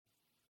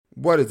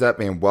What is up,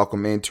 and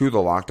welcome into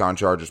the Locked On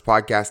Chargers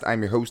podcast.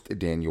 I'm your host,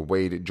 Daniel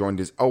Wade, joined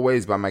as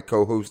always by my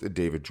co-host,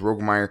 David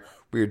Drogemeyer.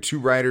 We are two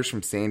writers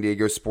from San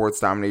Diego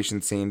Sports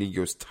Domination, San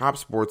Diego's top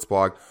sports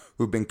blog,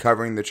 who've been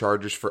covering the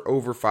Chargers for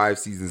over 5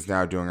 seasons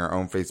now, doing our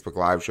own Facebook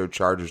Live show,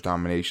 Chargers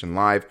Domination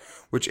Live,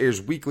 which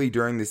airs weekly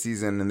during the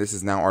season, and this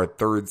is now our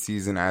 3rd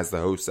season as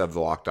the host of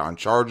the Locked On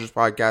Chargers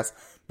podcast,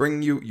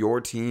 bringing you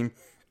your team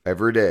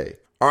every day.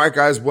 All right,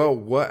 guys, well,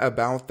 what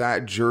about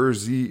that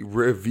jersey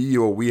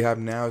reveal? We have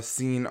now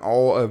seen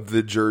all of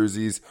the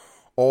jerseys,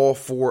 all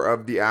 4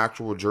 of the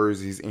actual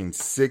jerseys in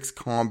 6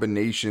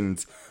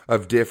 combinations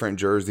of different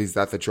jerseys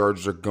that the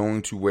Chargers are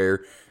going to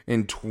wear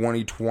in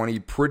 2020.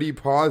 Pretty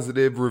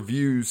positive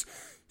reviews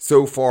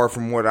so far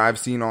from what I've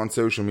seen on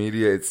social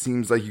media. It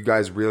seems like you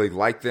guys really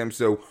like them,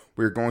 so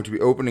we're going to be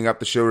opening up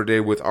the show today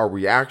with our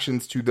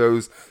reactions to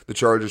those. The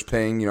Chargers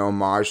paying,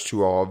 homage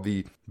to all of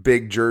the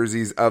big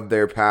jerseys of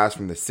their past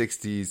from the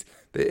 60s,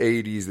 the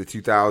 80s, the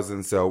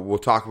 2000s. So we'll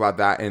talk about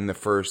that in the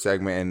first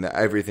segment and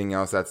everything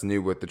else that's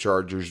new with the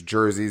Chargers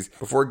jerseys.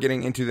 Before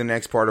getting into the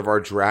next part of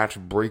our draft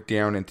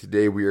breakdown, and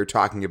today we are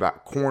talking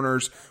about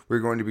corners.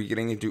 We're going to be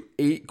getting into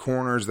 8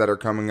 corners that are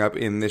coming up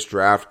in this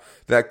draft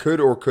that could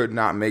or could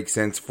not make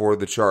sense for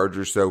the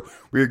Chargers. So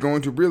we're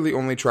going to really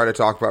only try to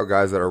talk about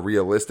guys that are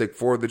realistic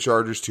for the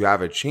Chargers to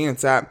have a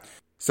chance at.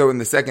 So in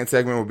the second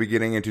segment, we'll be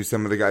getting into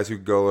some of the guys who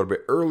go a little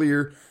bit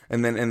earlier.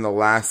 And then in the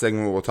last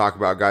segment, we'll talk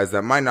about guys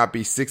that might not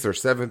be 6th or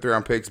 7th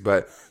round picks,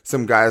 but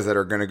some guys that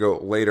are going to go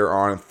later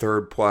on,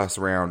 3rd plus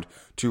round,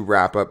 to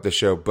wrap up the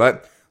show.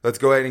 But let's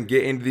go ahead and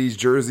get into these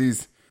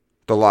jerseys.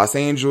 The Los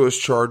Angeles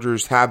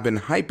Chargers have been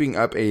hyping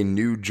up a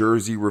new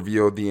jersey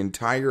reveal the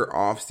entire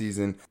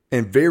offseason.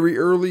 And very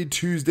early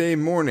Tuesday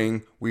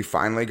morning, we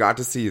finally got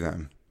to see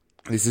them.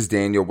 This is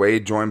Daniel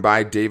Wade, joined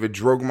by David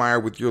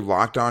Drogemeyer with your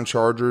Locked On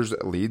Chargers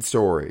lead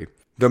story.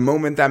 The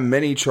moment that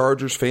many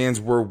Chargers fans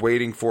were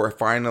waiting for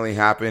finally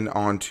happened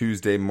on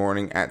Tuesday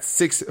morning at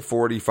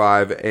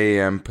 6:45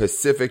 a.m.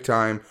 Pacific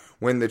time,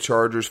 when the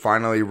Chargers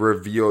finally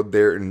revealed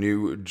their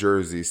new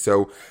jersey.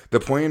 So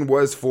the plan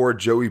was for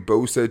Joey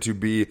Bosa to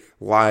be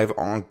live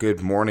on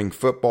Good Morning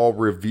Football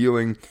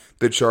revealing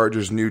the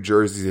Chargers' new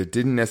jerseys. It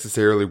didn't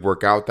necessarily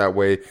work out that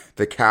way.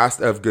 The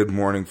cast of Good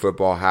Morning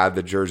Football had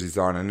the jerseys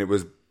on, and it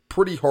was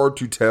pretty hard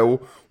to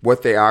tell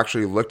what they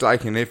actually looked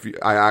like and if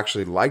I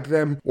actually liked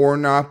them or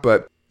not.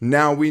 But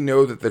now we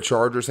know that the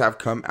Chargers have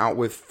come out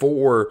with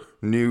 4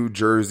 new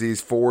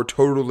jerseys, 4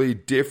 totally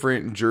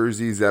different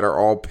jerseys that are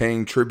all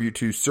paying tribute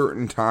to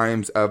certain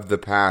times of the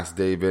past,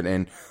 David.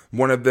 And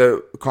one of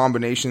the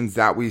combinations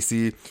that we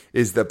see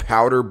is the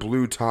powder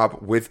blue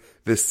top with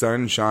the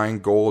sunshine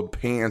gold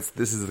pants.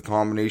 This is the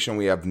combination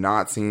we have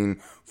not seen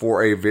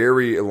for a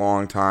very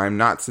long time,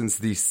 not since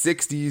the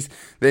 60s.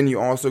 Then you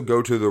also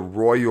go to the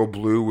royal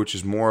blue, which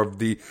is more of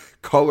the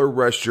color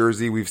rush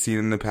jersey we've seen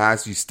in the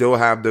past. You still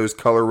have those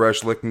color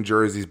rush looking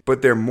jerseys,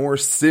 but they're more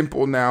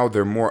simple now.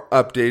 They're more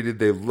updated.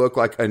 They look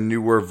like a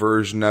newer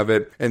version of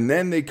it. And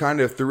then they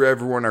kind of threw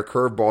everyone a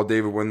curveball,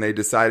 David, when they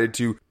decided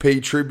to pay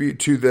tribute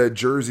to the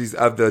jerseys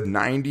of the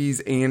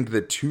 90s and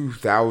the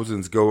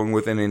 2000s, going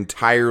with an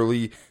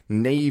entirely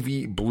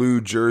navy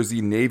blue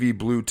jersey, navy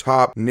blue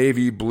top,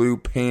 navy blue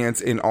pants,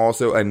 and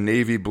also a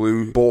navy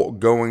blue bolt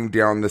going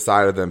down the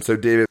side of them. So,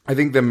 David, I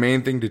think the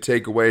main thing to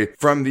take away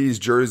from these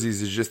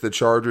jerseys is just the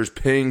Chargers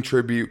paying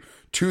tribute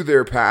to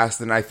their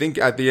past. And I think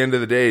at the end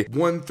of the day,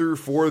 1 through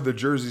 4, the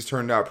jerseys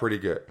turned out pretty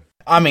good.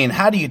 I mean,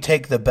 how do you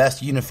take the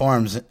best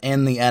uniforms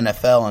in the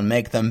NFL and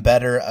make them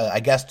better? I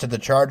guess to the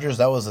Chargers,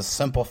 that was to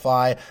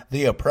simplify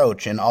the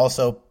approach and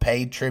also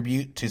pay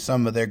tribute to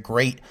some of their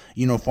great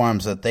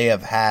uniforms that they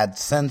have had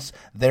since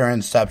their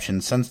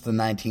inception, since the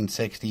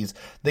 1960s.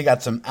 They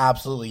got some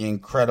absolutely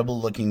incredible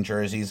looking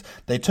jerseys.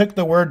 They took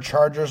the word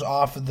Chargers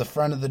off of the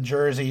front of the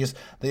jerseys.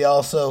 They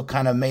also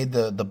kind of made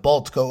the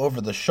bolts go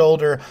over the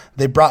shoulder.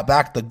 They brought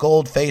back the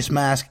gold face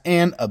mask,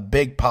 and a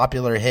big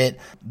popular hit,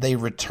 they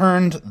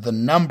returned the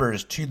numbers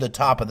to the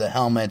top of the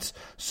helmets.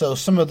 So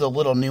some of the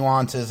little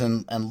nuances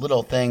and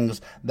little things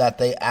that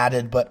they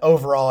added, but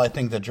overall I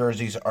think the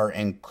jerseys are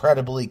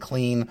incredibly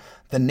clean.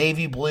 The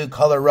navy blue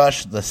color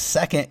rush, the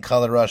second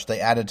color rush they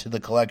added to the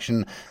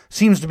collection,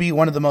 seems to be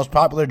one of the most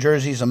popular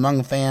jerseys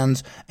among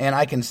fans, and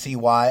I can see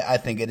why. I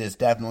think it is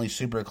definitely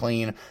super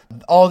clean.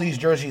 All these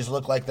jerseys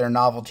look like they're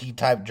novelty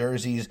type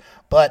jerseys,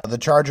 but the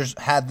Chargers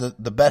had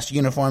the best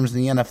uniforms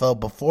in the NFL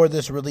before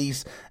this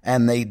release,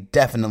 and they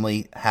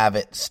definitely have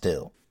it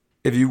still.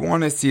 If you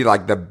want to see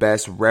like the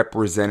best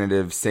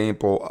representative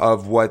sample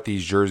of what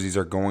these jerseys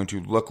are going to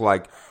look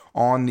like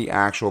on the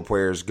actual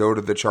players, go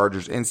to the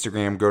Chargers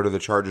Instagram, go to the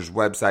Chargers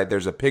website.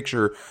 There's a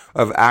picture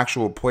of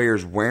actual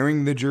players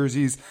wearing the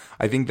jerseys.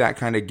 I think that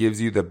kind of gives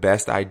you the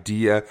best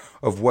idea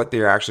of what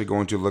they're actually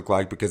going to look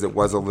like, because it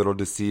was a little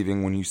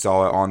deceiving when you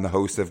saw it on the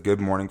host of Good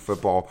Morning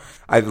Football.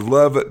 I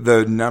love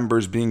the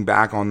numbers being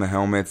back on the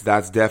helmets.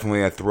 That's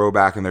definitely a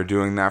throwback, and they're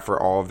doing that for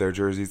all of their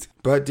jerseys.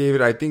 But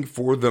David, I think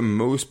for the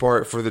most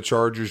part, for the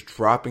Chargers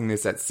dropping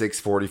this at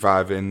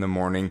 6:45 in the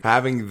morning,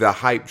 having the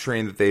hype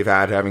train that they've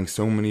had, having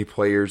so many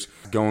players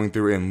writers going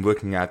through and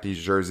looking at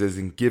these jerseys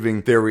and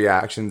giving their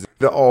reactions.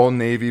 The all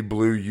navy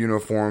blue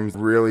uniforms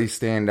really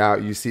stand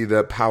out. You see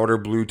the powder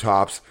blue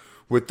tops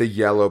with the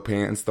yellow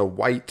pants, the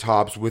white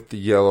tops with the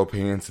yellow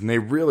pants, and they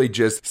really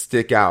just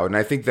stick out. And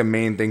I think the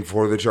main thing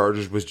for the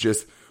Chargers was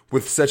just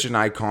with such an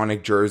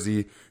iconic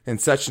jersey and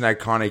such an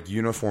iconic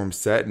uniform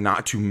set,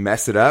 not to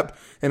mess it up.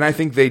 And I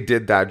think they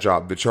did that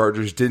job. The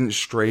Chargers didn't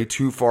stray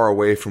too far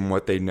away from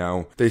what they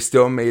know. They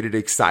still made it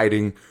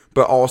exciting,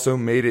 but also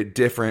made it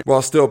different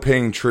while still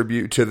paying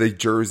tribute to the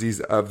jerseys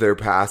of their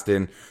past.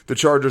 And the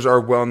Chargers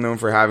are well known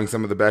for having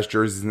some of the best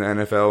jerseys in the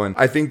NFL, and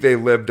I think they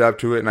lived up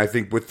to it. And I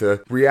think with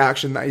the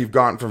reaction that you've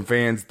gotten from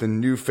fans, the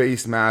new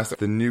face masks,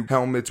 the new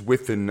helmets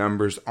with the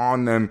numbers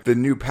on them, the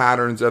new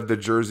patterns of the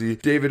jersey,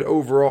 David,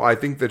 overall, I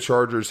think the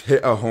Chargers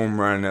hit a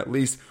home run, at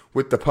least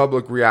with the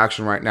public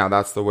reaction right now.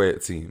 That's the way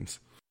it seems.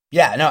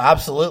 Yeah, no,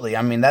 absolutely.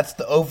 I mean, that's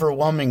the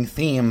overwhelming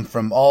theme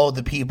from all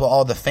the people,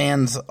 all the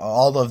fans,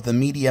 all of the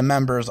media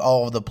members,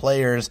 all of the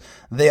players.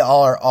 They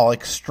all are all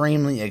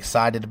extremely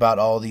excited about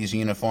all these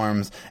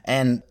uniforms,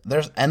 and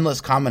there's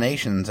endless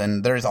combinations.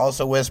 And there's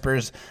also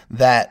whispers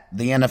that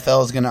the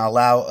NFL is going to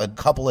allow a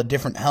couple of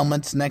different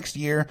helmets next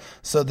year,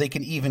 so they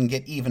can even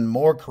get even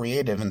more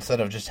creative.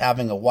 Instead of just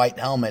having a white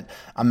helmet,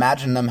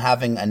 imagine them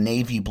having a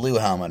navy blue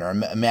helmet, or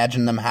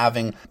imagine them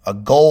having a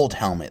gold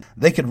helmet.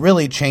 They could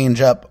really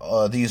change up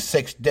these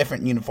 6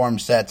 different uniform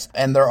sets,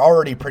 and they're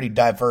already pretty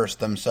diverse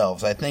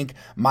themselves. I think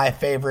my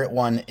favorite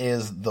one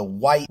is the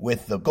white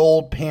with the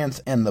gold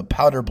pants and the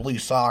powder blue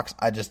socks.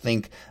 I just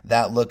think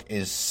that look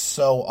is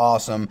so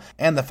awesome,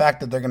 and the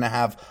fact that they're going to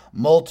have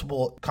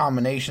multiple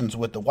combinations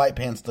with the white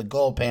pants, the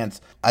gold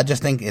pants, I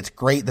just think it's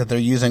great that they're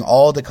using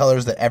all the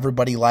colors that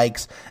everybody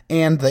likes,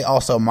 and they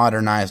also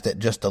modernized it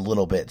just a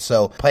little bit.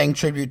 So paying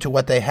tribute to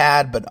what they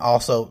had, but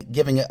also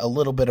giving it a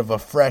little bit of a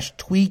fresh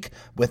tweak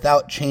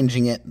without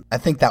changing it. I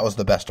think that was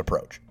the best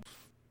approach.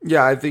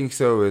 Yeah, I think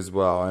so as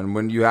well. And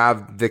when you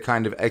have the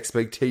kind of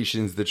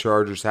expectations the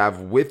Chargers have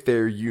with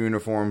their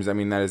uniforms, I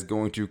mean, that is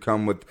going to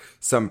come with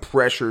some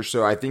pressure.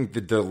 So I think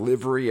the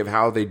delivery of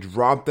how they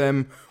dropped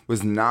them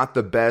was not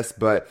the best,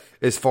 but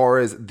as far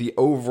as the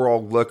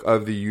overall look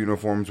of the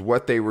uniforms,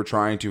 what they were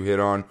trying to hit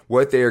on,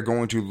 what they are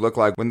going to look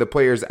like when the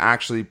players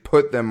actually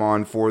put them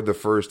on for the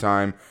first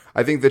time,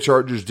 I think the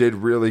Chargers did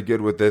really good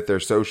with it. Their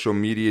social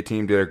media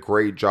team did a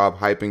great job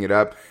hyping it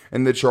up,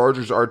 and the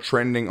Chargers are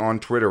trending on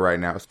Twitter right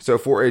now. So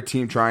for a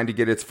team trying to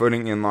get its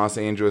footing in Los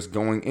Angeles,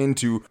 going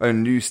into a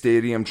new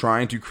stadium,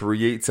 trying to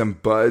create some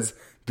buzz,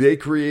 they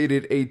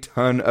created a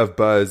ton of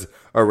buzz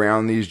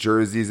around these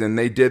jerseys, and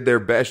they did their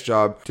best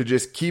job to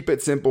just keep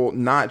it simple,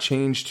 not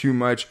change too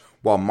much,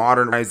 while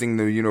modernizing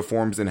the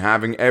uniforms and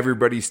having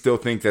everybody still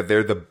think that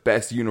they're the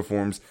best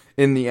uniforms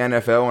in the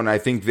NFL. And I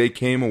think they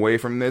came away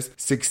from this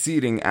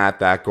succeeding at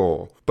that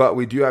goal. But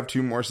we do have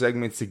 2 more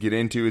segments to get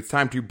into. It's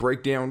time to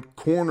break down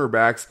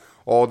cornerbacks,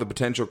 all the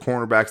potential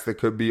cornerbacks that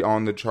could be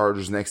on the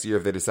Chargers next year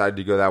if they decide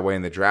to go that way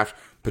in the draft,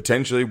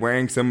 potentially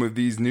wearing some of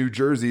these new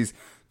jerseys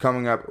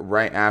coming up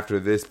right after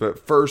this.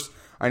 But first,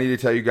 I need to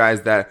tell you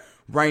guys that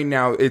right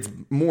now, it's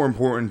more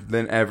important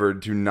than ever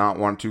to not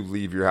want to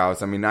leave your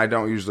house. I mean, I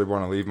don't usually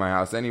want to leave my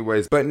house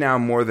anyways, but now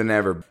more than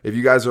ever. If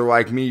you guys are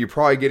like me, you're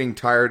probably getting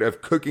tired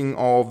of cooking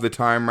all the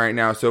time right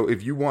now. So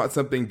if you want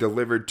something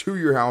delivered to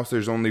your house,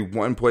 there's only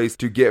one place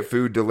to get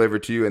food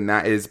delivered to you, and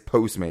that is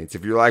Postmates.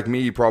 If you're like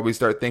me, you probably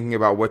start thinking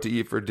about what to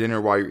eat for dinner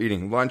while you're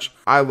eating lunch.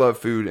 I love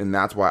food, and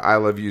that's why I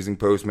love using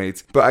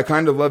Postmates. But I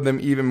kind of love them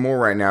even more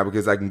right now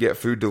because I can get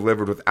food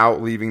delivered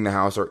without leaving the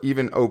house or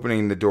even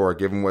opening the door,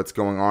 given what's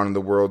going on in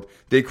the world.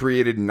 They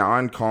created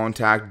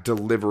non-contact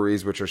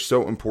deliveries, which are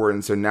so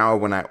important. So now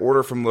when I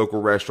order from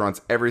local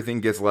restaurants,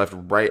 everything gets left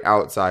right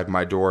outside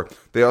my door.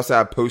 They also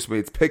have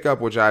Postmates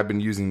Pickup, which I've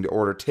been using to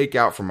order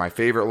takeout from my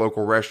favorite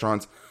local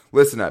restaurants.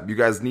 Listen up, you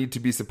guys need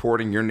to be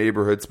supporting your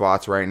neighborhood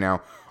spots right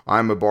now.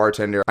 I'm a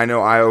bartender. I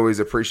know I always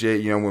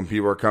appreciate, when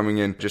people are coming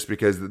in just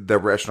because the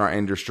restaurant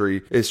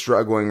industry is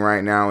struggling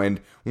right now.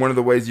 And one of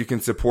the ways you can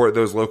support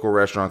those local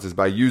restaurants is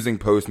by using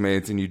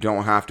Postmates, and you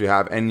don't have to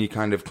have any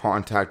kind of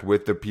contact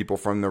with the people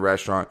from the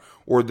restaurant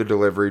or the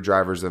delivery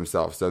drivers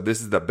themselves. So this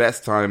is the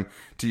best time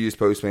to use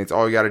Postmates.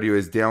 All you got to do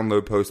is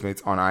download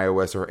Postmates on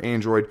iOS or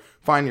Android,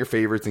 find your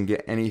favorites, and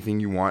get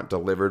anything you want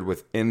delivered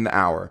within the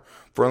hour.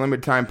 For a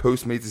limited time,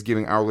 Postmates is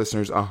giving our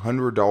listeners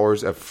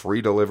 $100 of free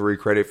delivery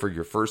credit for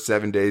your first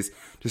 7 days.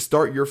 To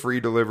start your free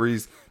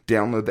deliveries,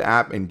 download the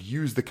app and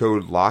use the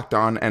code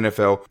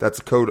LOCKEDONNFL. That's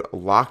the code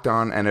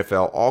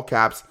LOCKEDONNFL, all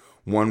caps,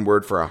 one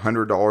word, for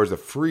 $100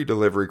 of free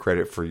delivery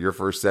credit for your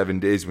first 7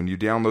 days when you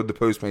download the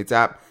Postmates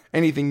app.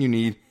 Anything you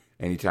need,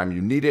 anytime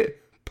you need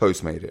it,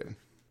 Postmate it.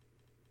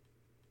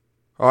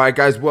 All right,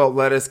 guys, well,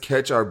 let us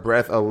catch our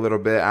breath a little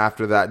bit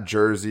after that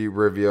jersey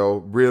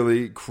reveal.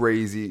 Really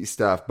crazy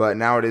stuff. But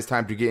now it is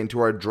time to get into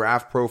our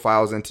draft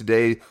profiles. And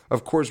today,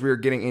 of course, we are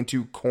getting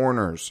into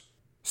corners.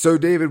 So,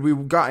 David, we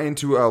got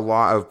into a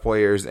lot of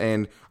players,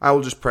 and I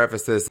will just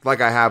preface this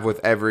like I have with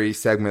every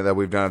segment that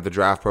we've done of the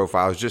draft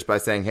profiles, just by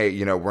saying,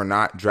 hey, we're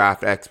not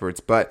draft experts,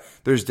 but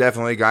there's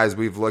definitely guys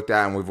we've looked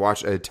at and we've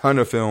watched a ton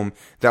of film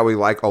that we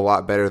like a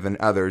lot better than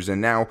others.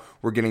 And now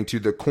we're getting to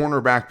the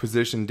cornerback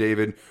position,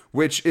 David,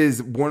 which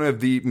is one of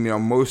the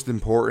most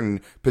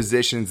important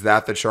positions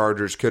that the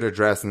Chargers could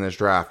address in this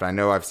draft. I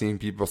know I've seen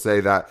people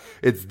say that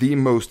it's the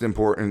most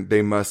important,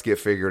 they must get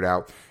figured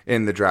out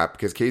in the draft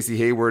because Casey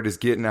Hayward is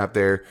getting up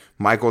there.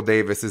 Michael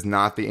Davis is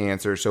not the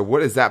answer. So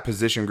what is that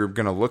position group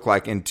going to look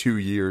like in 2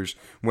 years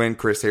when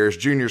Chris Harris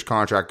Jr.'s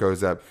contract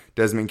goes up?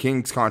 Desmond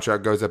King's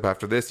contract goes up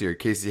after this year.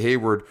 Casey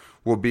Hayward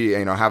will be,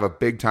 have a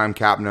big time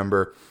cap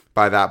number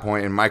by that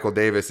point, and Michael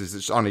Davis is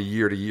just on a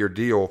year-to-year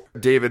deal.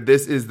 David,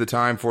 this is the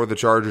time for the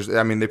Chargers.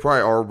 I mean, they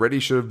probably already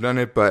should have done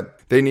it, but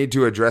they need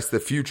to address the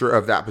future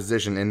of that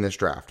position in this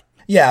draft.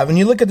 Yeah, when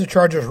you look at the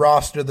Chargers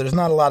roster, there's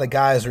not a lot of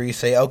guys where you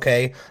say,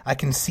 okay, I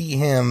can see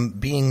him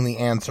being the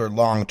answer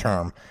long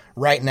term.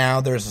 Right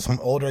now, there's some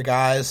older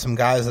guys, some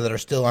guys that are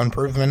still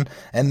unproven,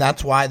 and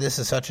that's why this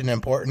is such an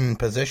important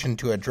position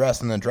to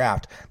address in the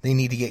draft. They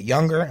need to get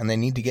younger, and they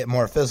need to get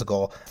more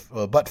physical.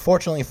 But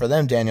fortunately for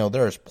them, Daniel,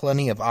 there's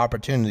plenty of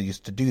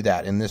opportunities to do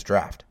that in this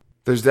draft.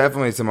 There's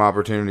definitely some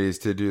opportunities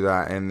to do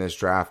that in this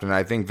draft, and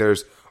I think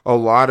there's a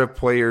lot of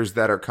players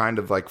that are kind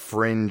of like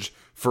fringe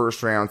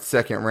first round,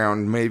 second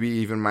round, maybe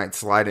even might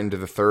slide into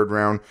the third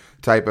round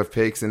type of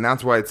picks. And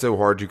that's why it's so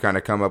hard to kind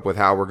of come up with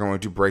how we're going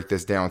to break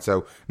this down.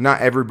 So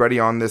not everybody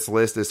on this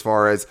list as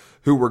far as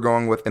who we're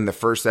going with in the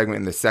first segment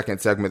and the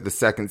second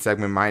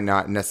segment might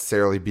not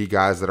necessarily be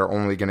guys that are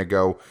only going to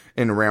go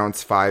in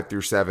rounds 5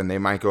 through 7. They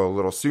might go a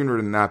little sooner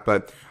than that,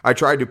 but I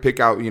tried to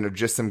pick out,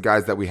 just some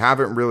guys that we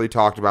haven't really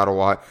talked about a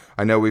lot.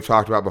 I know we've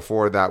talked about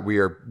before that we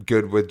are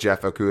good with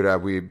Jeff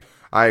Okudah.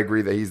 I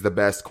agree that he's the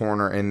best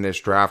corner in this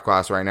draft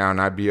class right now, and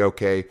I'd be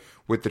okay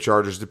with the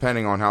Chargers,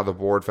 depending on how the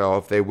board fell,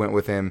 if they went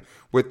with him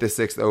with the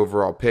 6th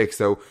overall pick.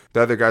 So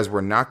the other guys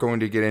we're not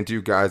going to get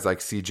into, guys like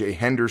CJ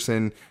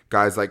Henderson,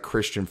 guys like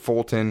Christian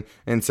Fulton,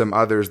 and some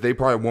others, they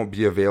probably won't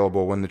be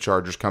available when the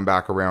Chargers come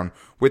back around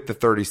with the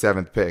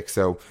 37th pick.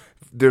 So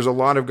there's a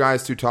lot of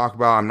guys to talk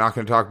about. I'm not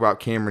going to talk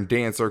about Cameron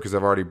Dantzler because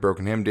I've already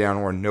broken him down,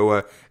 or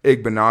Noah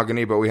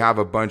Igbenogany, but we have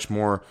a bunch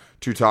more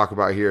to talk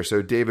about here.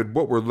 So, David,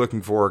 what we're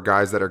looking for are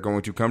guys that are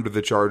going to come to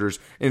the Chargers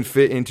and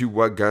fit into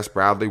what Gus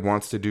Bradley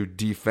wants to do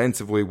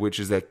defensively,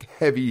 which is a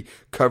heavy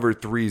cover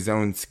 3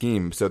 zone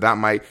scheme. So that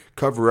might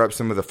cover up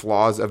some of the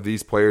flaws of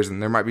these players, and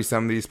there might be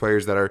some of these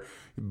players that are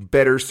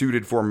better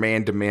suited for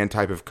man-to-man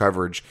type of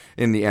coverage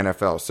in the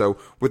NFL. So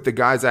with the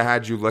guys I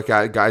had you look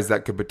at, guys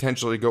that could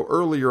potentially go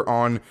earlier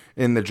on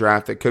in the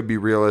draft that could be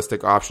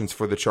realistic options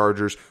for the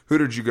Chargers, who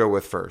did you go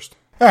with first?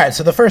 All right,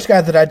 so the first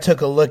guy that I took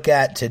a look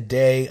at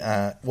today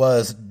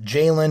was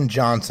Jalen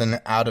Johnson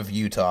out of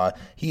Utah.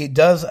 He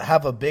does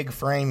have a big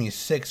frame. He's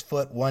 6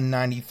 foot,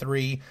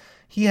 193.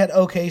 He had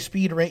okay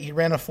speed. He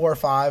ran a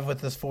 4.5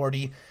 with his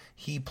 40.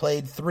 He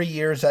played 3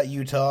 years at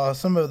Utah.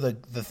 Some of the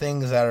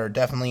things that are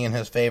definitely in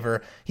his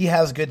favor, he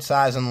has good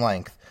size and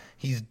length.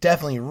 He's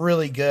definitely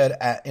really good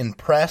in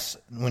press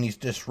when he's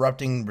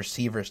disrupting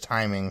receivers'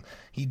 timing.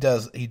 He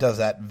does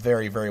that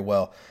very, very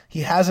well. He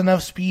has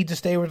enough speed to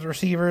stay with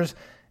receivers,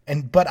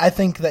 but I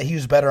think that he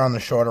was better on the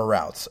shorter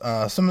routes.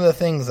 Some of the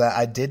things that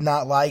I did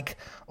not like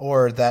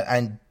or that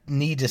I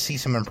need to see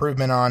some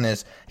improvement on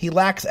is he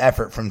lacks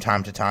effort from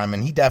time to time,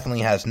 and he definitely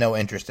has no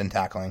interest in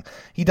tackling.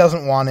 He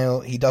doesn't want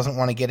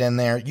to get in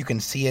there. You can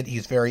see it.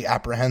 He's very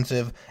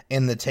apprehensive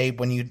in the tape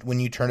when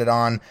you turn it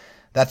on.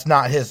 That's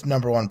not his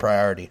number one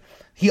priority.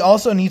 He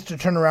also needs to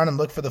turn around and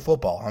look for the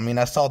football. I mean,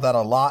 I saw that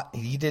a lot.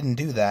 He didn't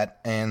do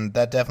that, and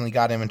that definitely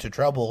got him into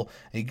trouble.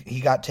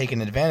 He got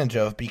taken advantage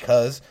of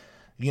because,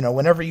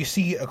 whenever you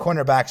see a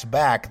cornerback's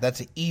back,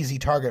 that's an easy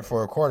target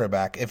for a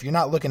quarterback. If you're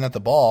not looking at the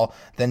ball,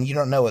 then you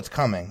don't know it's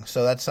coming.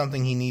 So that's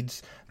something he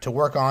needs to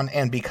work on,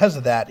 and because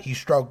of that, he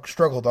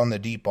struggled on the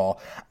deep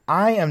ball.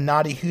 I am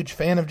not a huge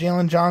fan of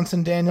Jalen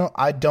Johnson, Daniel.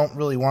 I don't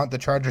really want the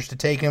Chargers to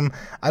take him.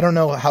 I don't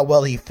know how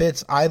well he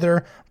fits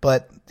either,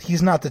 but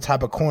he's not the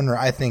type of corner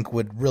I think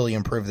would really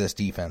improve this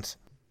defense.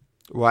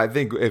 Well, I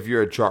think if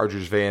you're a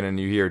Chargers fan and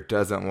you hear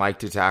doesn't like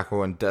to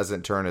tackle and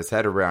doesn't turn his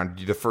head around,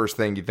 the first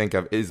thing you think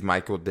of is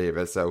Michael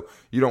Davis. So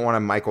you don't want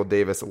a Michael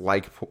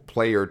Davis-like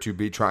player to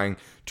be trying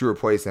to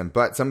replace him.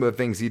 But some of the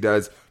things he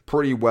does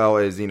pretty well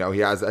is, he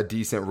has a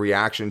decent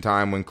reaction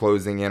time when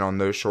closing in on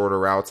those shorter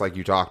routes like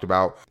you talked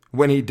about.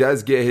 When he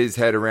does get his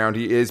head around,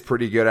 he is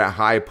pretty good at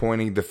high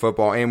pointing the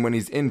football. And when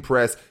he's in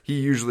press, he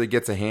usually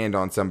gets a hand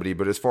on somebody.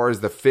 But as far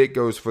as the fit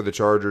goes for the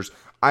Chargers,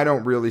 I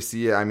don't really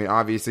see it. I mean,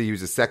 obviously, he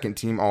was a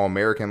second-team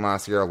All-American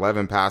last year,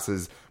 11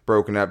 passes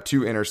broken up,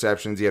 2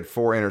 interceptions. He had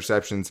 4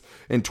 interceptions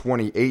in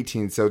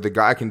 2018, so the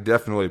guy can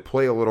definitely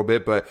play a little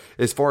bit. But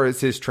as far as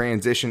his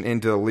transition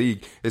into the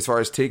league, as far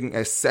as taking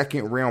a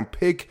second-round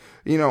pick,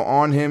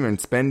 on him and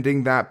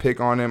spending that pick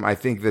on him, I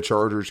think the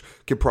Chargers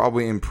could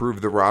probably improve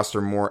the roster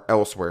more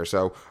elsewhere.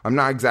 So I'm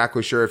not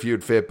exactly sure if he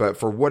would fit, but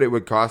for what it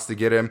would cost to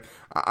get him,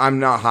 I'm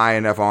not high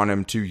enough on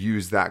him to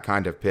use that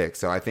kind of pick.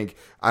 So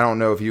I don't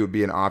know if he would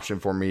be an option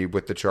for me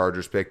with the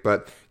Chargers pick.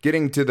 But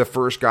getting to the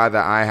first guy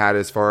that I had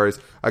as far as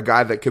a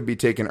guy that could be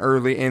taken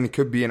early and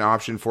could be an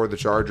option for the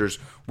Chargers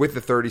with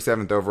the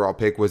 37th overall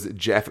pick was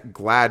Jeff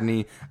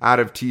Gladney out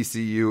of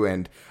TCU.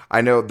 And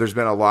I know there's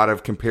been a lot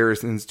of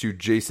comparisons to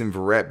Jason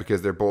Verrett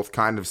because they're both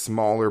kind of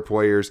smaller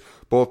players,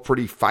 both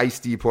pretty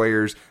feisty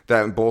players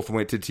that both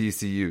went to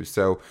TCU.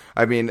 So,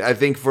 I mean, I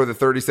think for the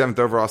 37th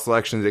overall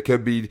selections, it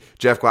could be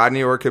Jeff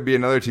Gladney or it could be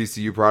another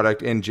TCU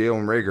product in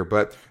Jalen Reagor.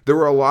 But there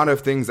were a lot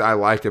of things I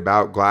liked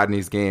about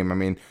Gladney's game. I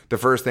mean, the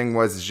first thing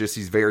was just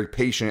he's very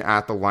patient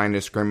at the line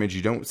of scrimmage.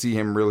 You don't see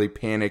him really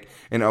panic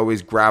and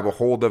always grab a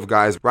hold of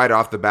guys right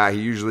off the bat.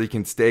 He usually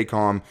can stay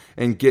calm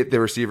and get the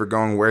receiver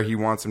going where he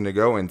wants him to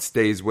go and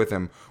stays with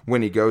him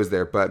when he goes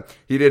there. But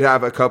he did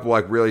have a couple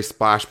like really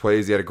splash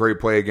plays. He had a great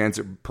play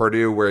against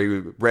Purdue where he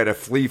read a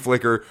flea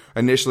flicker,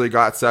 initially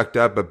got sucked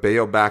up, but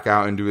bailed back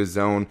out into his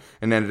zone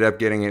and ended up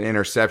getting an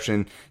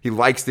interception. He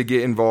likes to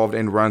get involved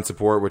in run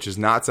support, which is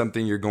not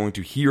something you're going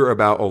to hear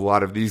about a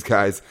lot of these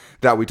guys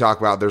that we talk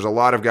about. There's a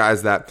lot of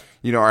guys that,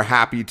 are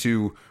happy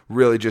to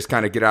really just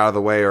kind of get out of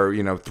the way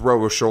or,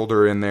 throw a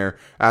shoulder in there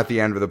at the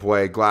end of the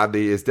play.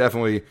 Gladney is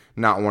definitely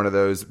not one of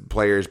those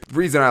players. The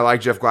reason I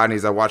like Jeff Gladney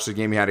is I watched the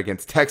game he had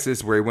against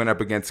Texas where he went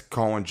up against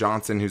Colin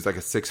Johnson, who's like a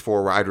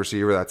 6'4" wide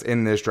receiver that's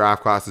in this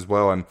draft class as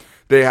well. And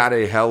they had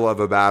a hell of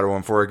a battle.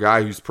 And for a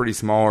guy who's pretty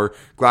smaller,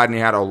 Gladney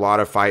had a lot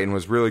of fight and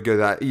was really good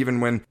at even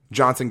when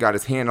Johnson got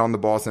his hand on the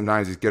ball,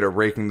 sometimes he's good at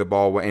raking the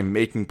ball and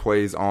making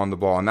plays on the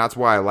ball. And that's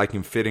why I like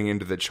him fitting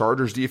into the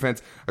Chargers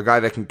defense, a guy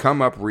that can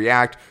come up,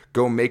 react,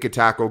 go make a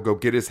tackle, go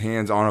get his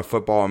hands on a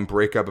football and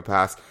break up a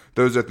pass.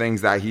 Those are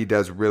things that he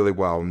does really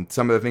well. And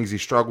some of the things he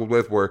struggled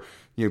with were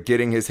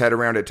getting his head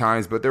around at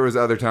times, but there was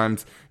other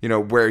times,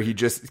 where he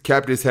just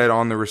kept his head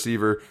on the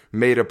receiver,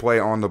 made a play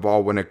on the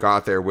ball when it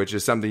got there, which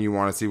is something you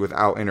want to see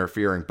without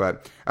interfering.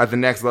 But at the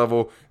next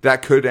level,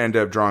 that could end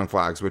up drawing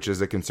flags, which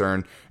is a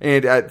concern.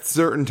 And at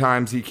certain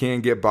times, he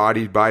can get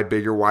bodied by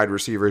bigger wide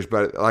receivers.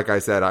 But like I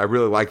said, I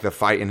really like the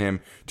fight in him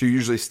to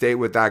usually stay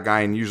with that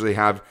guy and usually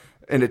have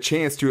and a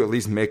chance to at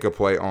least make a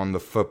play on the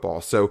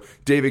football. So,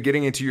 David,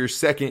 getting into your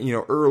second,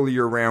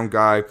 earlier round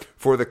guy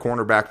for the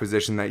cornerback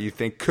position that you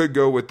think could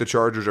go with the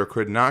Chargers or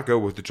could not go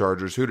with the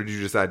Chargers, who did you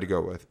decide to go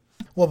with?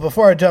 Well,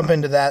 before I jump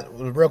into that,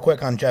 real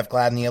quick on Jeff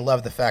Gladney, I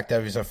love the fact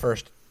that he's a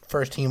first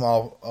team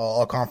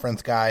all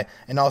conference guy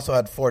and also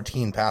had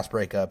 14 pass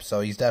breakups.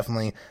 So he's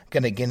definitely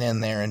going to get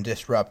in there and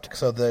disrupt.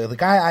 So the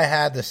guy I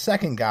had, the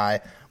second guy,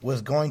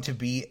 was going to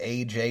be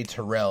A.J.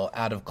 Terrell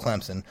out of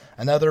Clemson.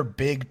 Another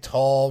big,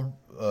 tall,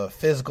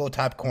 physical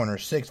type corner,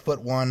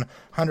 6'1",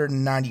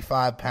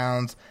 195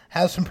 pounds,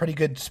 has some pretty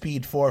good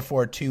speed,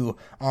 4.42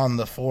 on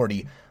the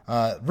 40.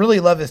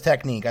 Really love his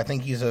technique. I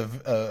think he's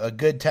a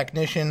good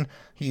technician.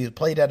 He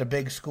played at a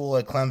big school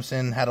at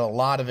Clemson, had a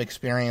lot of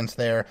experience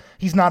there.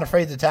 He's not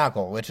afraid to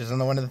tackle, which is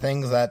one of the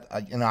things that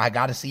I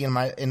got to see in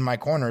my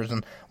corners,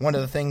 and one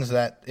of the things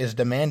that is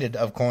demanded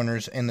of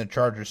corners in the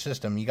Chargers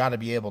system. You got to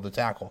be able to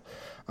tackle.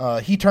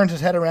 He turns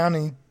his head around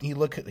and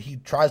he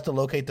tries to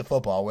locate the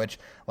football, which,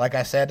 like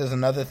I said, is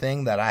another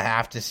thing that I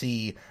have to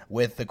see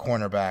with the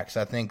cornerbacks.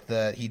 I think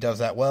that he does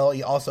that well.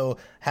 He also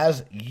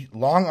has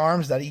long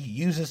arms that he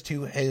uses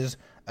to his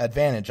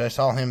advantage. I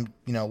saw him,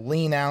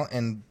 lean out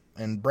and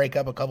break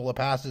up a couple of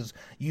passes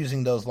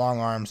using those long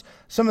arms.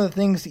 Some of the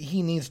things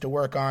he needs to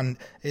work on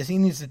is he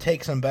needs to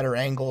take some better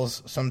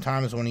angles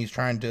sometimes when he's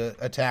trying to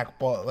attack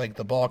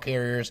the ball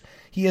carriers.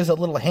 He is a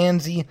little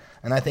handsy,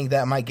 and I think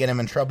that might get him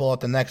in trouble at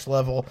the next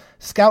level.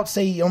 Scouts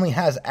say he only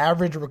has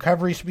average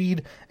recovery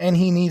speed, and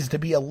he needs to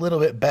be a little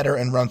bit better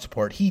in run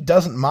support. He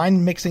doesn't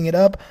mind mixing it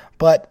up,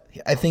 but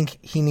I think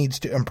he needs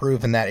to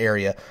improve in that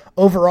area.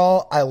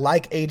 Overall, I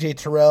like A.J.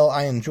 Terrell.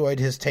 I enjoyed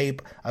his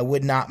tape. I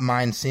would not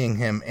mind seeing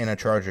him in a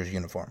Chargers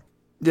uniform.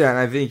 Yeah, and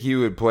I think he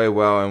would play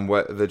well in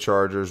what the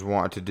Chargers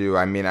want to do.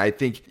 I mean, I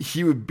think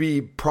he would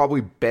be probably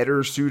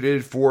better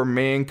suited for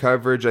man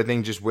coverage. I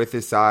think just with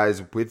his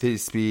size, with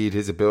his speed,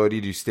 his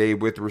ability to stay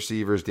with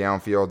receivers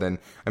downfield. And,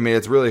 I mean,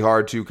 it's really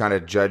hard to kind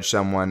of judge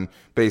someone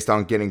based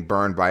on getting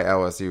burned by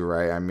LSU,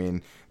 right? I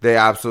mean, they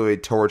absolutely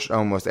torched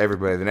almost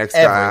everybody. The next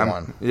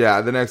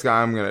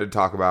guy I'm going to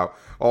talk about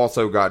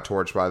also got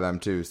torched by them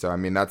too. So, I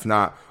mean, that's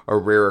not a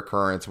rare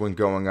occurrence when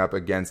going up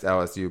against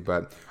LSU.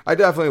 But I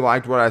definitely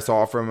liked what I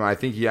saw from him. I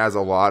think he has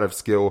a lot of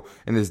skill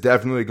and is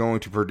definitely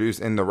going to produce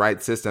in the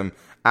right system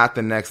at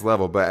the next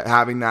level. But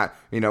having that,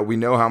 we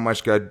know how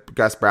much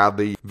Gus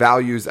Bradley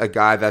values a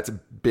guy that's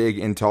big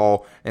and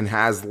tall and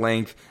has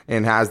length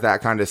and has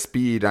that kind of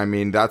speed. I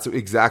mean, that's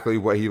exactly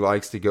what he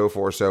likes to go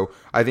for. So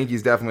I think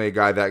he's definitely a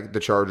guy that the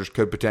Chargers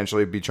could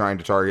potentially be trying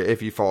to target if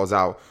he falls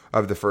out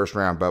of the first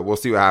round. But we'll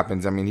see what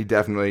happens. I mean, he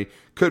definitely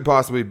could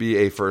possibly be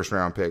a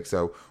first-round pick.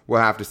 So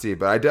we'll have to see.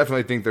 But I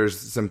definitely think there's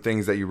some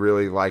things that you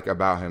really like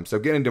about him. So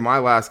getting to my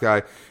last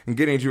guy and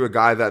getting to a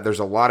guy that there's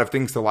a lot of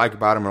things to like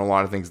about him and a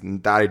lot of things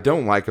that I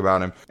don't like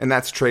about him, and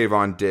that's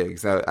Trayvon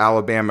Diggs,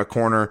 Alabama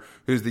corner,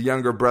 who's the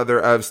younger brother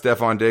of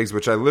Stefon Diggs,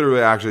 which I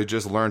literally actually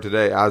just learned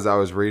today as I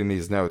was reading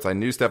these notes. I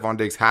knew Stefon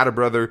Diggs had a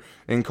brother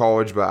in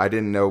college, but I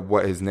didn't know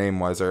what his name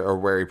was or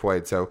where he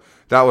played. So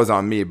that was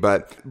on me.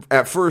 But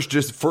at first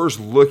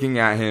looking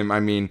at him, I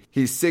mean,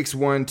 he's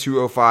 6'1",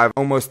 205,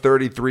 almost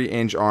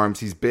 33-inch arms.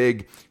 He's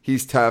big,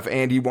 he's tough,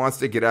 and he wants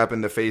to get up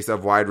in the face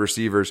of wide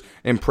receivers,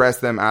 impress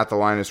them at the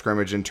line of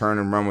scrimmage, and turn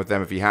and run with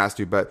them if he has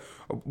to. But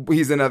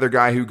he's another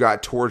guy who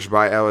got torched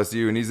by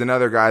LSU, and he's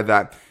another guy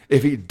that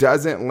if he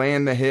doesn't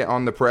land the hit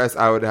on the press,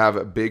 I would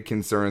have big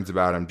concerns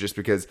about him, just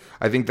because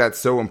I think that's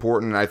so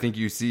important. I think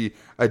you see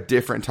a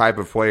different type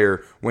of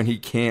player when he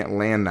can't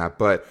land that.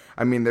 But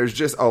I mean, there's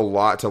just a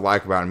lot to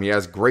like about him. He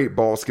has great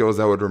ball skills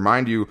that would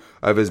remind you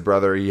of his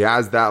brother. He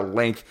has that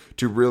length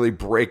to really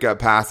break up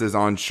passes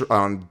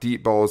on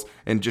deep balls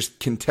and just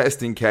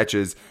contesting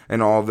catches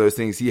and all of those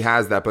things. He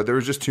has that, but there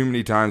was just too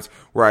many times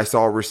where I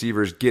saw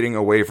receivers getting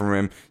away from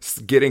him,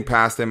 getting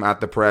past him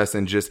at the press,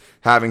 and just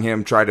having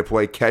him try to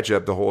play catch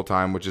up the whole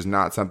time, which is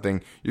not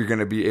something you're going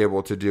to be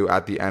able to do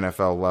at the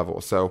NFL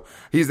level. So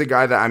he's the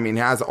guy that, I mean,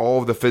 has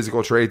all of the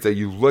physical traits that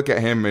you look at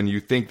him and you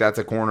think that's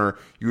a corner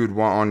you would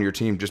want on your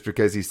team just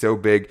because he's so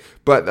big.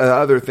 But the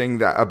other thing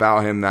that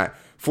about him that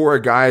for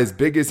a guy as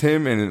big as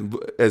him and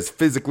as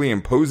physically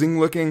imposing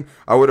looking,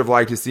 I would have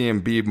liked to see him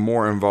be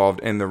more involved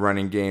in the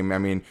running game. I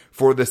mean,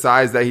 for the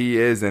size that he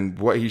is and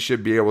what he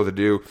should be able to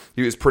do,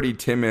 he was pretty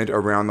timid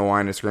around the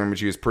line of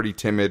scrimmage. He was pretty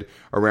timid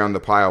around the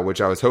pile,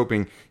 which I was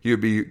hoping he would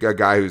be a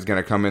guy who's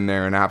going to come in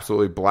there and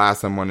absolutely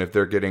blast someone if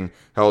they're getting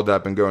held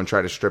up and go and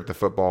try to strip the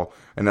football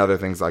and other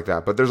things like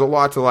that. But there's a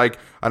lot to like.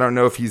 I don't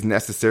know if he's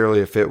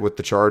necessarily a fit with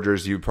the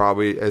Chargers. You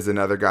probably, as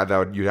another guy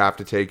that you'd have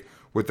to take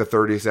with the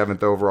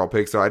 37th overall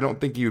pick. So I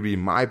don't think he would be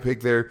my pick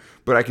there,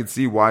 but I could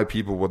see why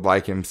people would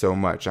like him so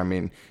much. I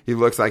mean, he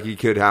looks like he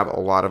could have a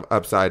lot of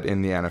upside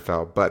in the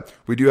NFL. But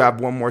we do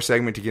have one more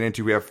segment to get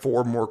into. We have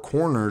 4 more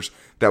corners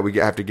that we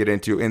have to get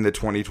into in the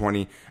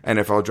 2020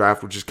 NFL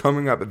Draft, which is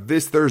coming up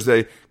this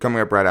Thursday, coming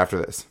up right after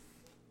this.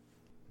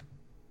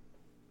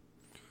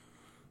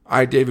 All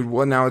right, David,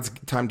 well, now it's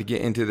time to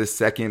get into the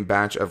second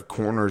batch of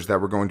corners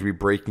that we're going to be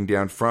breaking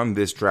down from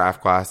this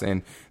draft class.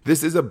 And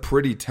this is a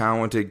pretty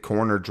talented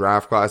corner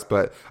draft class,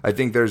 but I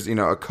think there's,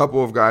 a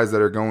couple of guys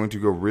that are going to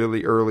go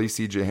really early,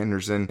 CJ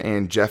Henderson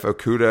and Jeff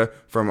Okudah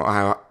from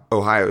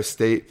Ohio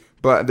State.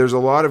 But there's a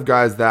lot of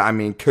guys that, I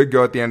mean, could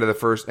go at the end of the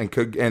first and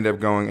could end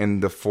up going in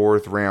the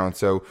 4th round.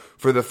 So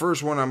for the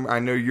first one, I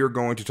know you're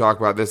going to talk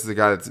about. This is a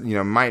guy that's,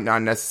 might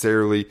not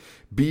necessarily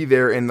be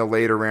there in the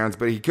later rounds,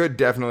 but he could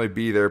definitely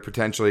be there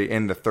potentially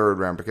in the 3rd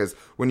round, because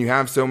when you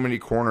have so many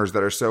corners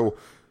that are so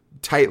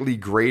tightly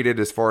graded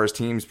as far as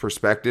teams'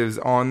 perspectives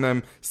on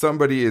them,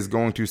 somebody is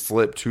going to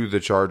slip to the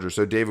Chargers.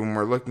 So, David, when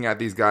we're looking at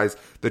these guys,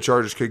 the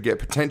Chargers could get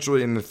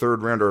potentially in the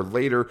 3rd round or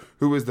later.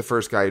 Who was the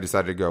first guy you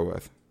decided to go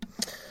with?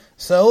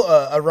 So,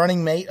 a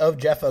running mate of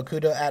Jeff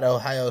Okudah at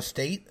Ohio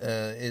State,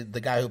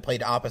 the guy who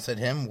played opposite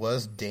him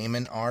was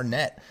Damon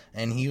Arnett,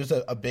 and he was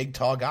a big,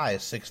 tall guy,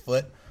 6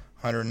 foot,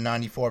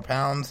 194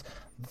 pounds.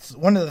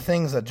 One of the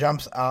things that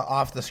jumps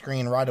off the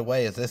screen right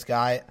away is this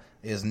guy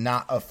is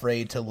not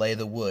afraid to lay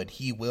the wood.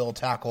 He will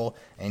tackle,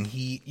 and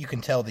you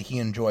can tell that he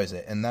enjoys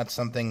it, and that's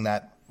something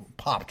that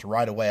popped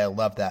right away. I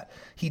love that.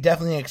 He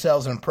definitely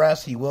excels in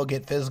press. He will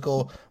get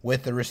physical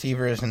with the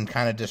receivers and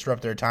kind of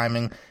disrupt their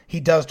timing. He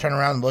does turn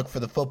around and look for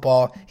the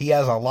football. He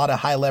has a lot of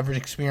high leverage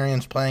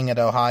experience playing at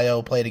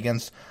Ohio, played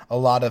against a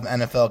lot of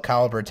NFL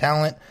caliber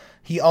talent.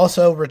 He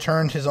also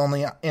returned his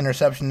only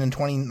interception in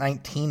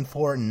 2019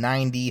 for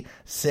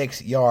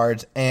 96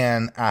 yards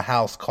and a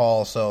house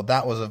call, so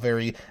that was a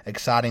very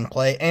exciting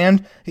play.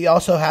 And he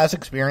also has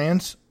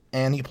experience,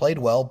 and he played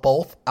well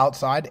both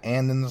outside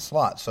and in the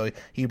slot, so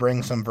he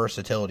brings some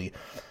versatility.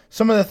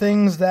 Some of the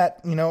things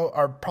that,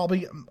 are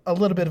probably a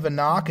little bit of a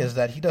knock is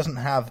that he doesn't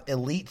have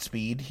elite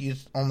speed.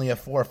 He's only a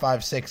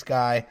 4.56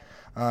 guy.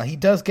 He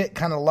does get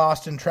kind of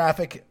lost in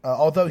traffic,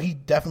 although he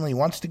definitely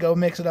wants to go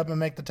mix it up and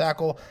make the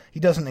tackle. He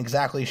doesn't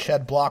exactly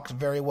shed blocks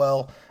very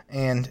well,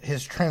 and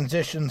his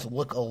transitions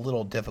look a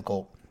little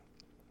difficult.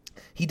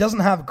 He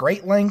doesn't have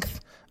great length,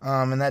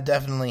 and that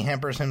definitely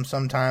hampers him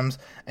sometimes.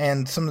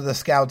 And some of the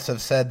scouts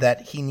have said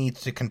that he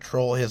needs to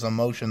control his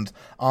emotions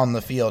on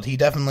the field. He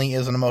definitely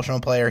is an emotional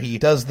player. He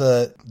does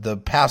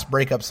the pass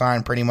breakup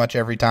sign pretty much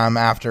every time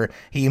after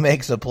he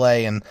makes a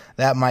play, and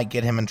that might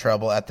get him in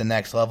trouble at the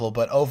next level.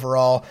 But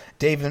overall,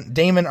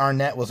 Damon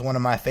Arnett was one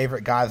of my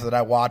favorite guys that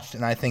I watched,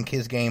 and I think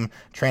his game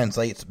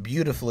translates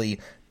beautifully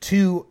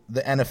to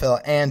the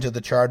NFL and to the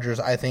Chargers.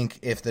 I think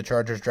if the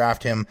Chargers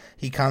draft him,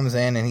 he comes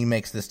in and he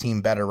makes this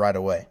team better right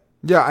away.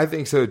 Yeah, I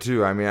think so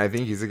too. I mean, I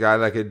think he's a guy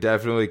that could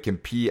definitely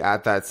compete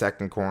at that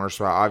second corner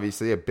spot.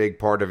 Obviously, a big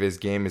part of his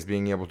game is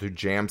being able to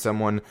jam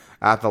someone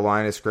at the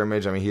line of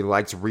scrimmage. I mean, he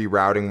likes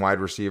rerouting wide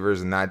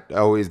receivers, and that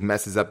always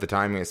messes up the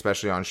timing,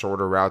 especially on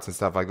shorter routes and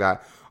stuff like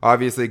that.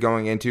 Obviously,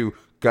 going into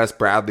Gus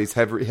Bradley's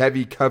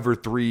heavy cover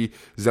 3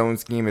 zone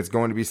scheme, it's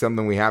going to be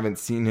something we haven't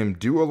seen him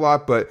do a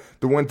lot, but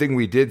the one thing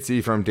we did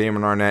see from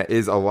Damon Arnette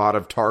is a lot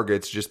of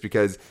targets just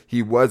because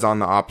he was on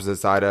the opposite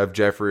side of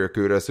Jeffrey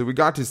Okudah. So we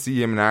got to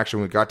see him in action.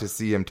 We got to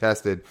see him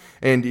tested.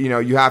 And,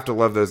 you have to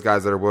love those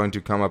guys that are willing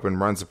to come up and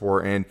run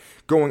support. And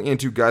going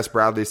into Gus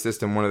Bradley's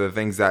system, one of the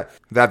things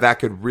that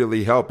could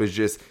really help is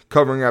just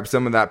covering up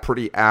some of that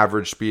pretty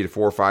average speed,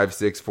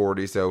 4.56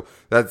 40. So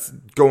that's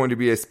going to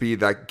be a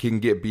speed that can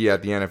get beat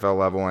at the NFL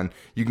level, and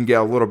you can get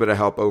a little bit of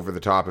help over the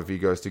top if he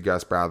goes to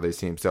Gus Bradley's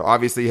team. So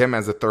obviously him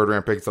as a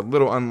third-round pick, it's a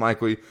little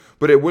unlikely,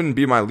 but it wouldn't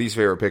be my least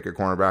favorite pick at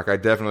cornerback. I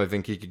definitely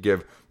think he could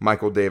give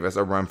Michael Davis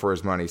a run for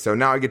his money. So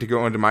now I get to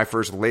go into my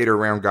first later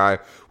round guy,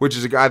 which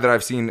is a guy that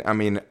I've seen,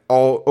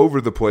 all over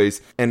the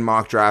place in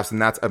mock drafts,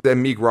 and that's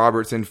Amik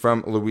Robertson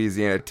from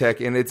Louisiana Tech.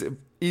 And it's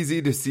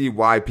easy to see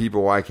why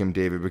people like him,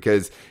 David,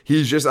 because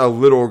he's just a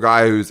little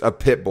guy who's a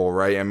pit bull,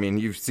 right? I mean,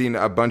 you've seen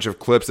a bunch of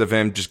clips of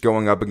him just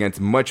going up against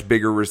much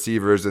bigger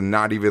receivers and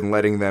not even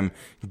letting them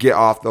get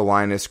off the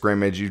line of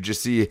scrimmage. You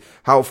just see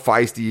how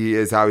feisty he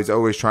is, how he's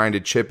always trying to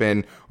chip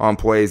in on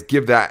plays,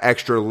 give that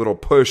extra little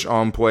push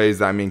on plays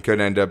that,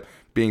 could end up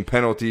being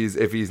penalties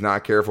if he's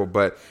not careful.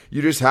 But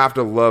you just have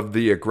to love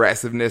the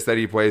aggressiveness that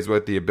he plays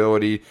with, the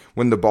ability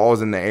when the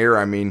ball's in the air.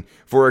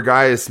 For a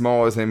guy as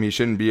small as him, he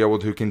shouldn't be able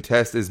to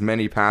contest as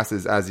many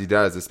passes as he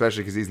does,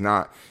 especially because he's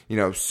not,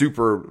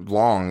 super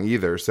long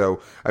either. So,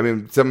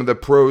 some of the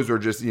pros are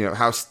just,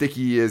 how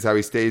sticky he is, how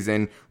he stays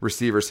in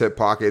receivers' hip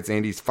pockets,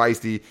 and he's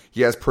feisty.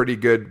 He has pretty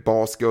good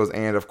ball skills,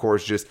 and of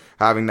course, just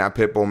having that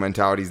pit bull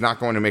mentality. He's not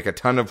going to make a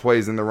ton of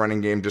plays in the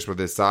running game just with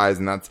his size,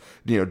 and that's,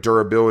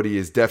 durability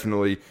is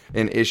definitely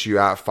an issue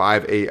at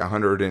 5'8",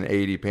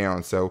 180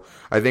 pounds. So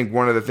I think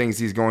one of the things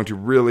he's going to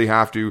really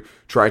have to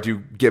try to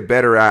get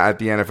better at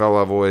the NFL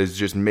level is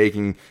just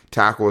making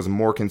tackles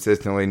more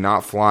consistently,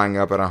 not flying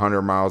up at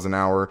 100 miles an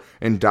hour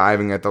and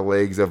diving at the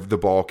legs of the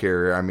ball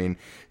carrier.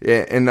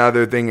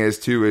 Another thing is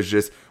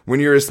just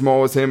when you're as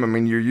small as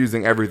him, you're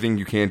using everything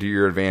you can to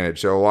your advantage.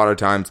 So a lot of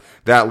times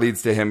that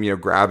leads to him,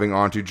 grabbing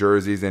onto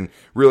jerseys and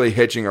really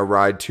hitching a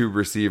ride to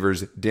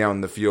receivers down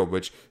the field,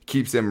 which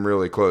keeps him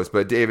really close.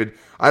 But David,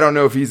 I don't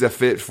know if he's a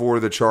fit for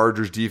the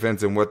Chargers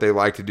defense and what they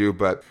like to do,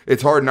 but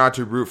it's hard not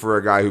to root for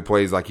a guy who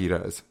plays like he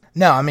does.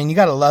 No, you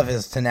got to love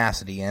his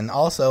tenacity. And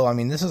also,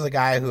 this is a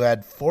guy who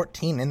had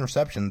 14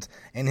 interceptions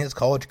in his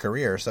college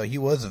career. So he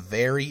was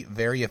very,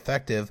 very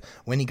effective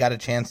when he got a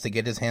chance to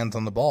get his hands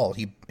on the ball.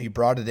 He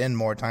brought it in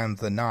more times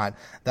than not.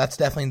 That's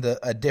definitely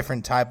a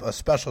different type, a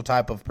special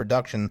type of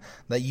production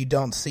that you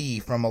don't see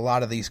from a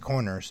lot of these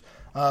corners.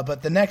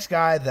 But the next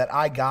guy that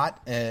I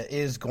got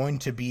is going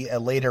to be a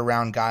later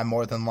round guy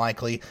more than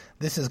likely.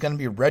 This is going to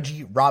be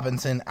Reggie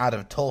Robinson out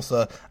of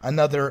Tulsa,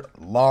 another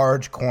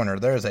large corner.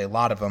 There's a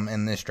lot of them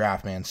in this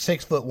draft, man.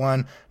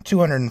 6'1",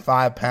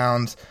 205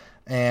 pounds.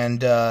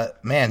 And,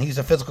 he's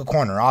a physical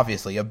corner,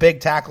 obviously. A big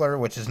tackler,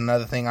 which is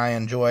another thing I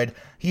enjoyed.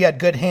 He had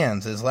good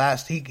hands.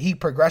 He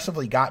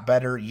progressively got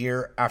better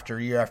year after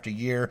year after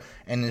year,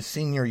 and his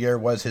senior year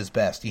was his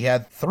best. He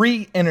had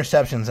 3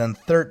 interceptions and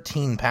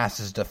 13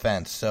 passes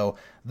defense. So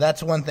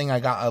that's one thing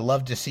I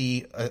love to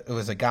see. It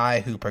was a guy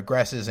who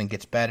progresses and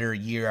gets better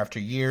year after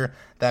year.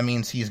 That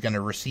means he's going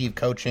to receive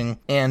coaching,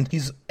 and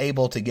he's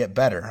able to get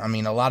better.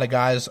 A lot of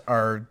guys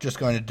are just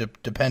going to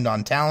depend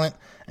on talent,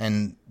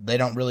 and they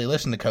don't really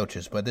listen to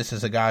coaches, but this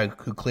is a guy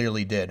who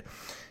clearly did.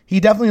 He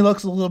definitely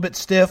looks a little bit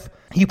stiff.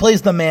 He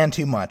plays the man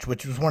too much,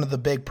 which was one of the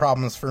big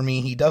problems for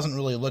me. He doesn't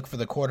really look for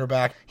the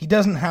quarterback. He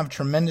doesn't have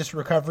tremendous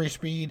recovery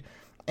speed,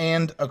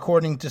 and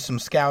according to some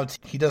scouts,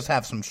 he does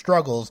have some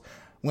struggles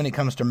when it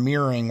comes to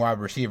mirroring wide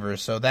receivers,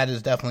 so that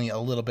is definitely a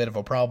little bit of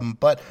a problem.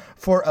 But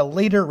for a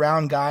later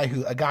round guy,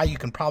 a guy you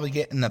can probably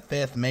get in the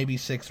 5th, maybe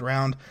 6th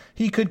round,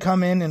 he could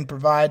come in and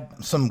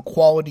provide some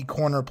quality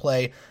corner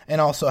play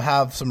and also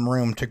have some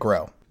room to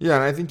grow. Yeah,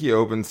 and I think he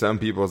opened some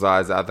people's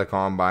eyes at the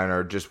Combine,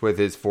 or just with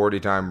his 40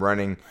 time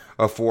running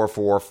a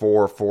 4.4,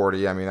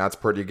 4.40. That's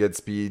pretty good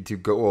speed to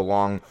go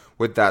along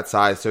with that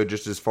size. So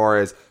just as far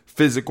as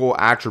physical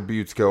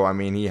attributes go,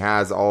 he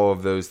has all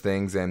of those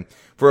things. And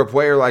for a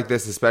player like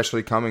this,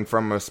 especially coming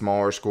from a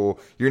smaller school,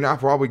 you're not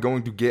probably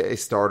going to get a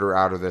starter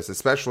out of this,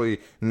 especially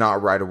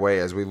not right away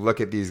as we look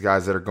at these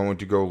guys that are going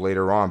to go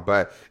later on.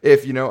 But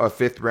if, a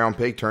 5th round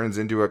pick turns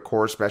into a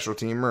core special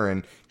teamer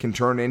and can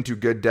turn into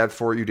good depth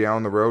for you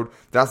down the road,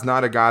 that's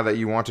not a guy that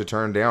you want to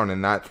turn down.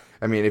 And that,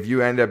 if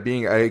you end up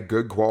being a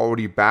good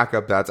quality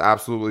backup, that's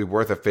absolutely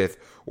worth a 5th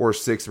or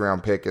 6th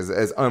round pick,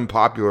 as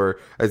unpopular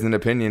as an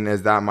opinion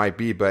as that might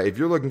be. But if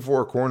you're looking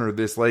for a corner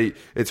this late,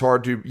 it's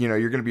hard to,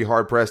 you're going to be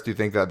hard pressed to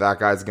think that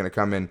guy's going to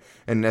come in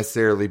and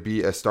necessarily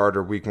be a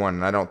starter week 1.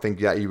 And I don't think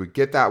that you would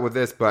get that with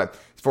this, but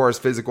as far as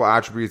physical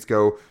attributes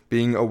go,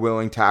 being a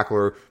willing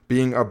tackler,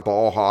 being a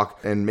ball hawk,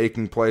 and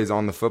making plays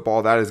on the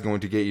football, that is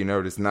going to get you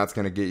noticed, and that's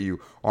going to get you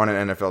on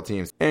an NFL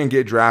team and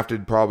get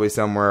drafted probably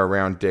somewhere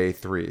around day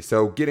 3.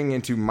 So getting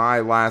into my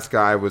last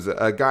guy was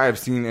a guy I've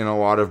seen in a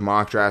lot of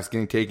mock drafts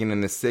getting taken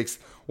in the 6th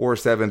or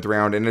 7th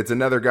round, and it's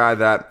another guy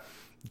that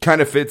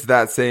kind of fits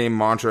that same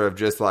mantra of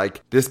just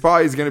like, this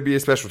probably is going to be a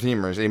special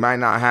teamer. He might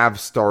not have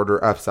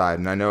starter upside.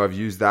 And I know I've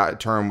used that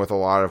term with a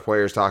lot of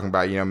players talking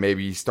about,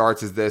 maybe he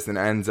starts as this and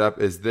ends up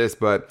as this.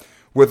 But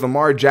with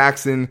Lamar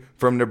Jackson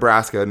from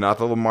Nebraska, not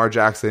the Lamar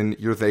Jackson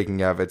you're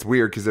thinking of. It's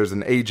weird because there's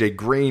an AJ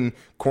Green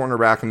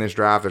cornerback in this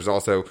draft. There's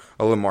also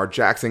a Lamar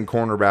Jackson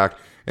cornerback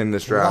in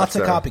this draft. Lots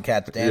of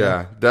copycats, Daniel.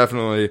 Yeah,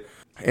 definitely.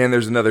 And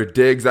there's another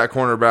Diggs at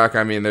cornerback.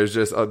 I mean, there's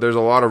a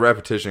lot of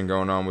repetition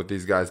going on with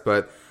these guys.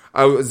 But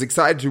I was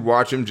excited to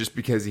watch him just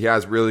because he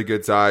has really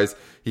good size.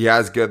 He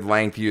has good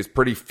length. He is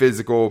pretty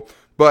physical.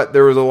 But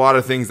there was a lot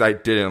of things I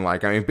didn't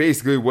like. I mean,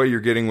 basically what you're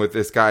getting with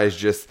this guy is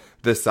just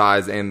the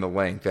size and the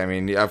length. I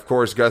mean, of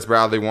course, Gus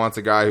Bradley wants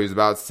a guy who's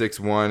about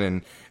 6'1"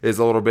 and is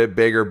a little bit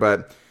bigger,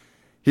 but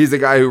he's a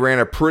guy who ran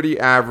a pretty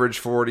average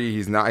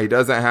 40. He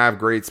doesn't have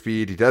great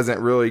speed. He doesn't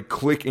really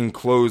click and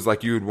close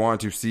like you would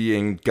want to see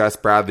in Gus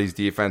Bradley's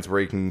defense,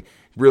 where he can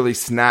really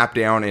snap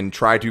down and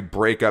try to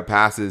break up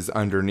passes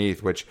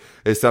underneath, which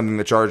is something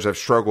the Chargers have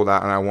struggled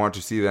at, and I want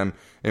to see them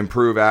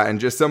improve at. And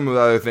just some of the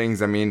other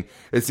things, I mean,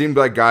 it seemed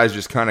like guys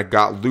just kind of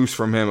got loose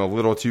from him a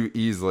little too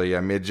easily.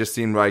 I mean, it just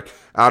seemed like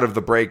out of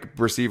the break,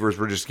 receivers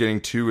were just getting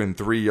 2 and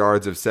 3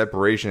 yards of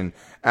separation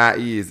at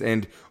ease.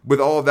 And with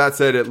all of that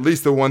said, at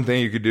least the one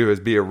thing you could do is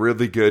be a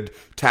really good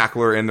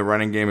tackler in the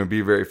running game and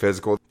be very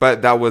physical.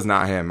 But that was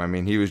not him. I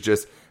mean, he was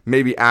just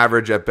maybe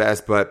average at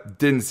best, but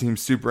didn't seem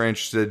super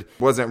interested.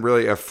 Wasn't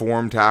really a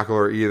form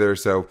tackler either.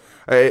 So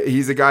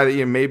he's a guy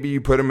that maybe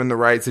you put him in the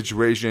right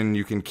situation,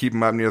 you can keep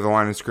him up near the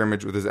line of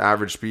scrimmage with his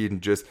average speed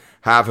and just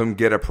have him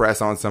get a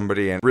press on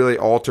somebody and really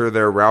alter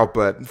their route.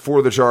 But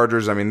for the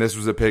Chargers, I mean, this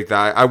was a pick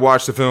that I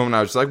watched the film and I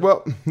was just like,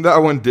 well, that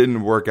one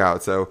didn't work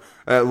out. So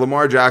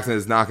Lamar Jackson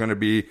is not going to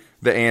be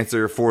the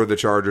answer for the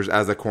Chargers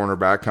as a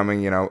cornerback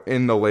coming,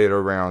 in the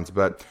later rounds.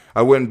 But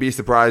I wouldn't be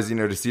surprised,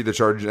 to see the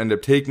Chargers end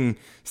up taking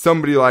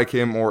somebody like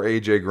him or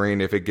AJ Green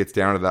if it gets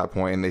down to that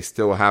point and they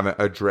still haven't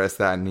addressed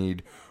that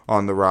need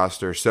on the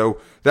roster.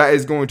 So that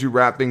is going to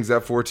wrap things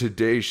up for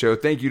today's show.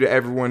 Thank you to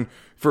everyone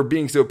for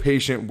being so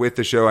patient with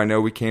the show. I know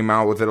we came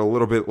out with it a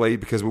little bit late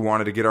because we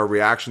wanted to get our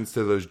reactions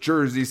to those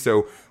jerseys.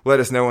 So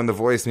let us know in the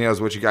voicemails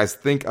what you guys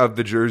think of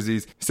the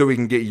jerseys so we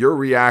can get your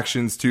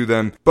reactions to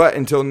them. But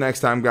until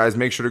next time, guys,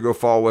 make sure to go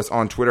follow us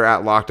on Twitter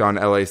at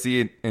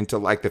LockedOnLAC and to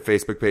like the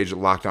Facebook page at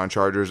Locked On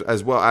Chargers,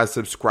 as well as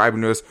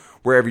subscribing to us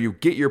wherever you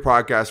get your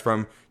podcast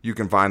from. You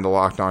can find the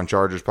Locked On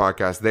Chargers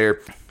podcast there.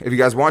 If you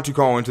guys want to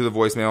call into the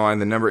voicemail line,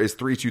 the number is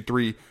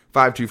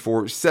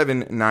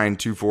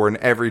 323-524-7924, and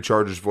every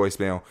Chargers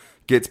voicemail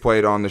gets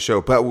played on the show.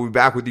 But we'll be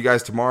back with you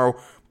guys tomorrow,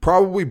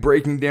 probably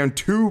breaking down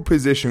 2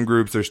 position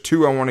groups. There's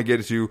 2 I want to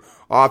get to,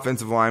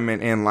 offensive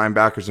linemen and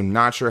linebackers. I'm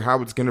not sure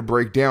how it's going to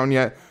break down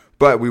yet,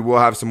 but we will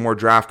have some more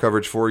draft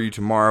coverage for you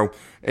tomorrow.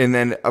 And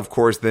then, of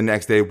course, the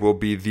next day will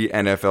be the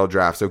NFL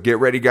draft. So get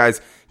ready,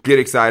 guys. Get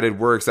excited.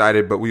 We're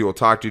excited, but we will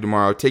talk to you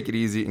tomorrow. Take it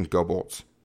easy and go Bolts.